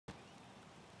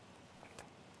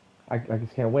I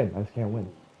just can't win. I just can't win.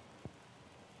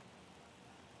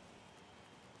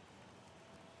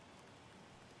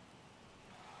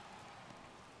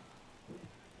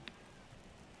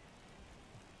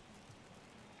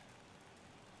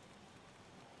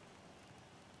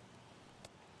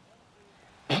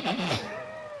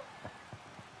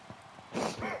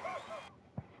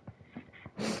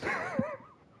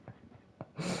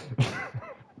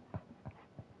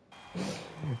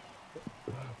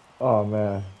 Oh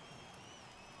man.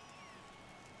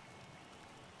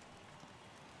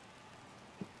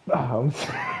 Oh, I'm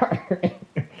sorry.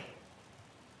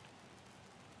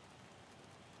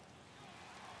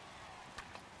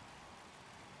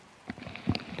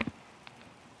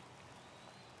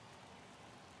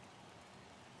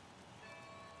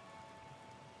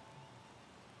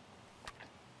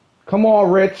 Come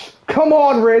on, Rich. Come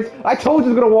on, Rich. I told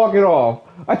you I was gonna walk it off.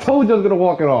 I told you I was gonna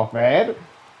walk it off, man.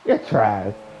 You're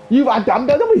trash.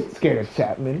 Don't be scared of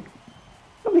Chapman.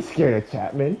 Don't be scared of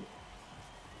Chapman.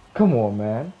 Come on,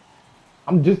 man.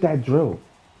 I'm just that drill.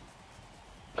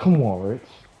 Come on, Rich.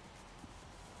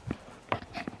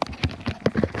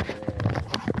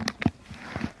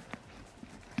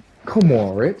 Come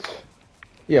on, Rich.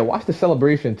 Yeah, watch the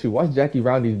celebration too. Watch Jackie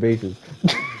round these bases.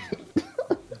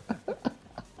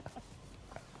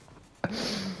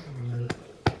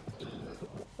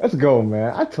 Let's go,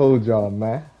 man. I told y'all,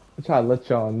 man. I'm trying to let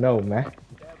y'all know, man.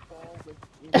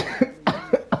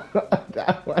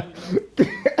 That one.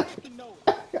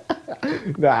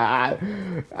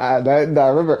 I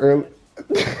remember early.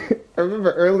 I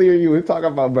remember earlier you were talking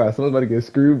about, bro, someone's about to get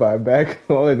screwed by a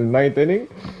backball in the ninth inning.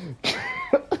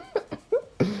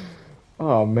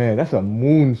 Oh man, that's a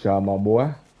moonshot, my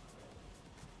boy.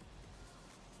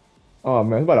 Oh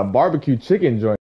man, it's about a barbecue chicken joint.